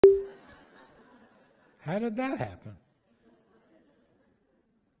How did that happen?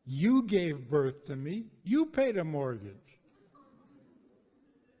 You gave birth to me. You paid a mortgage.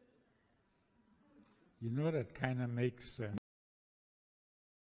 You know, that kind of makes sense.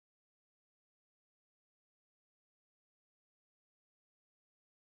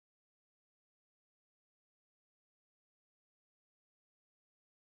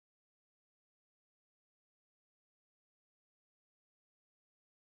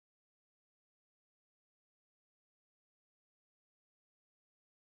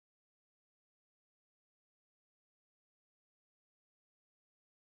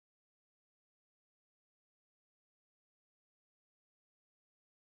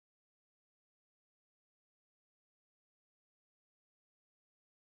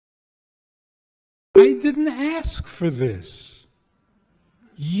 I didn't ask for this.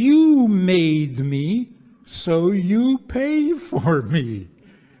 You made me, so you pay for me.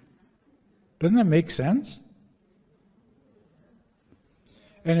 Doesn't that make sense?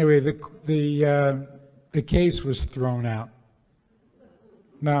 Anyway, the case was thrown out.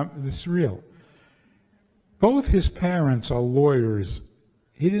 Now, this is real. Both his parents are lawyers.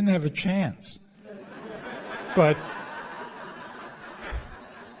 He didn't have a chance. But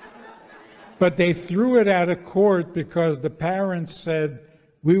they threw it out of court because the parents said,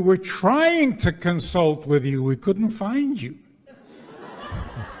 we were trying to consult with you, we couldn't find you.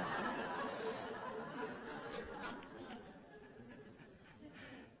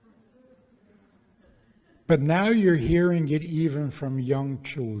 But now you're hearing it even from young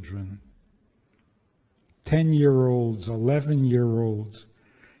children, 10-year-olds, 11-year-olds.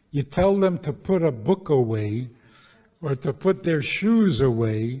 You tell them to put a book away or to put their shoes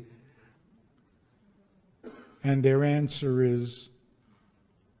away, and their answer is,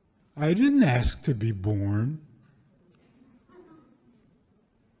 I didn't ask to be born.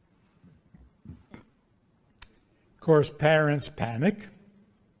 Of course, parents panic,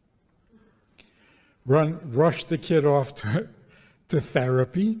 rush the kid off to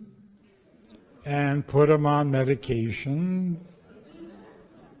therapy, and put him on medication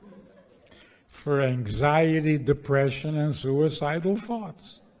for anxiety, depression, and suicidal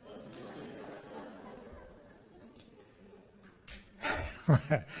thoughts.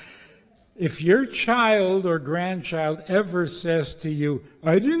 If your child or grandchild ever says to you,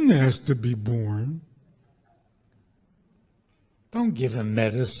 I didn't ask to be born, don't give him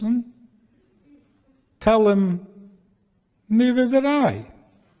medicine. Tell him, neither did I.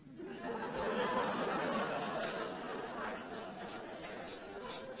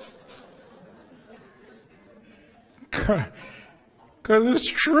 Because it's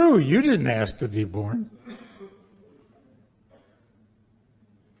true, you didn't ask to be born.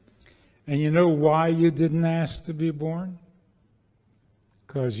 And you know why you didn't ask to be born?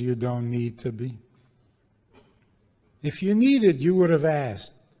 Because you don't need to be. If you needed, you would have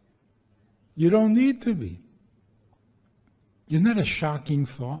asked. You don't need to be. Isn't that a shocking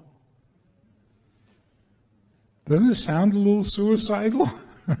thought? Doesn't it sound a little suicidal?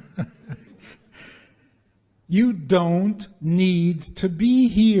 You don't need to be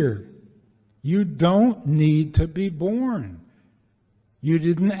here. You don't need to be born. You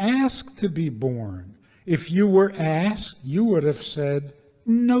didn't ask to be born. If you were asked, you would have said,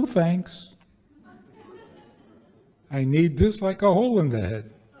 no thanks. I need this like a hole in the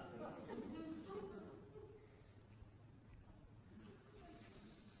head.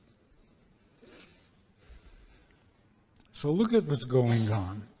 So look at what's going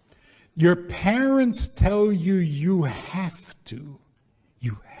on. Your parents tell you you have to.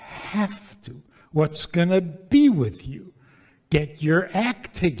 You have to. What's going to be with you? Get your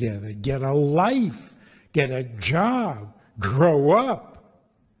act together. Get a life. Get a job. Grow up.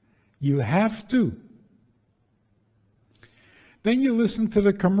 You have to. Then you listen to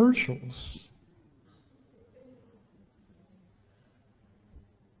the commercials.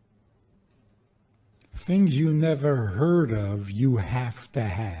 Things you never heard of, you have to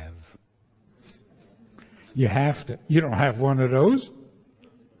have. You have to. You don't have one of those?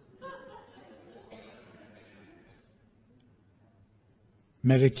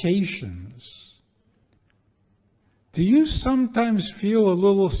 Medications. Do you sometimes feel a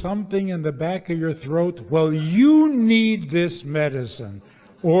little something in the back of your throat? Well, you need this medicine.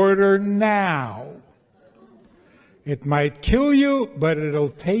 Order now. It might kill you, but it'll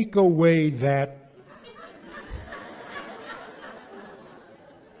take away that.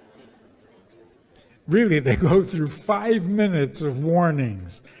 Really, they go through 5 minutes of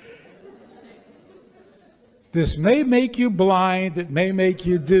warnings. This may make you blind, it may make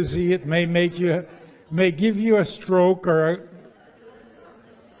you dizzy, it may give you a stroke or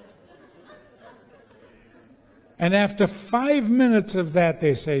And after 5 minutes of that,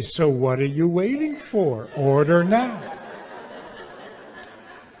 they say, so what are you waiting for? Order now.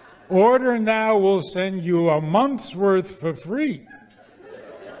 Order now, will send you a month's worth for free.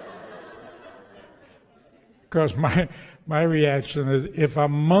 Because my reaction is, if a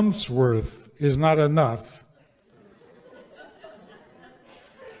month's worth is not enough,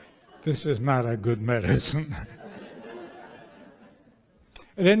 this is not a good medicine.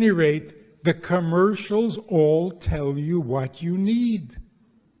 At any rate, the commercials all tell you what you need.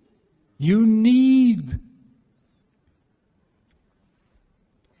 You need.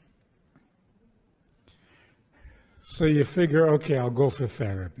 So you figure, okay, I'll go for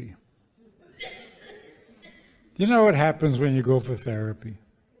therapy. You know what happens when you go for therapy?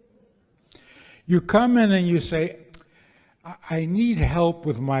 You come in and you say, I need help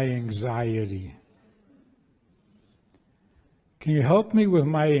with my anxiety. Can you help me with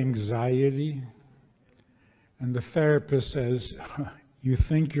my anxiety? And the therapist says, you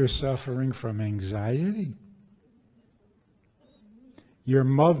think you're suffering from anxiety? Your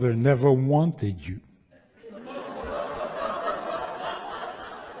mother never wanted you.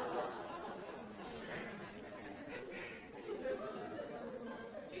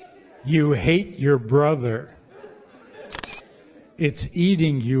 You hate your brother. It's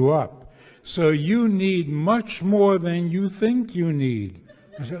eating you up. So you need much more than you think you need.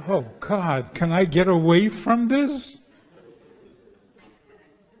 I said, oh God, can I get away from this?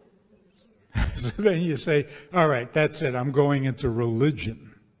 So then you say, all right, that's it. I'm going into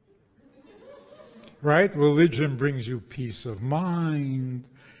religion. Right? Religion brings you peace of mind,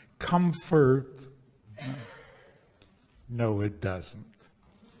 comfort. No, it doesn't.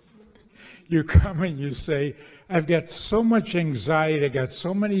 You come and you say, I've got so much anxiety, I got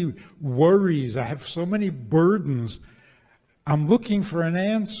so many worries, I have so many burdens. I'm looking for an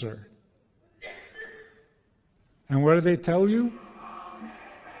answer. And what do they tell you?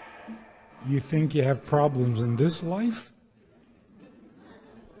 You think you have problems in this life?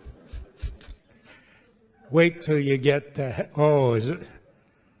 Wait till you get to, oh, is it?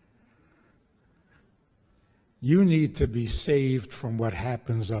 You need to be saved from what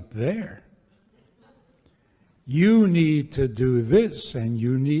happens up there. You need to do this, and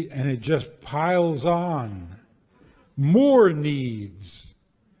you need, and it just piles on. More needs.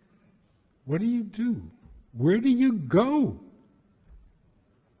 What do you do? Where do you go?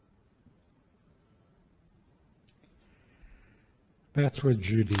 That's what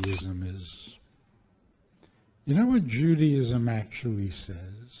Judaism is. You know what Judaism actually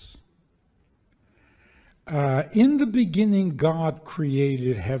says? In the beginning, God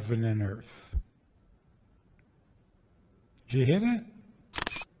created heaven and earth. Did you hear that?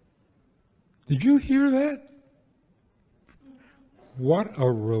 Did you hear that? What a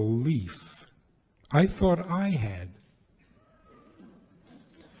relief. I thought I had.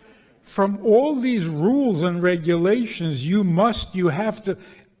 From all these rules and regulations, you have to,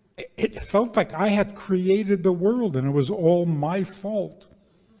 it felt like I had created the world and it was all my fault.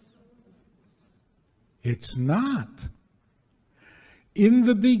 It's not. In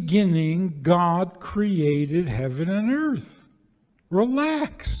the beginning, God created heaven and earth.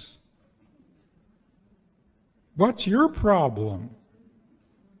 Relax. What's your problem?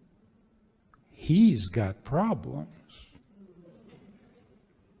 He's got problems.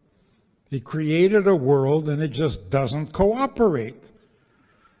 He created a world and it just doesn't cooperate.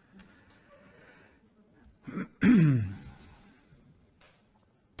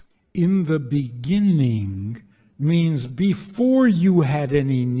 In the beginning means before you had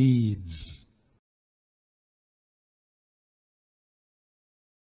any needs.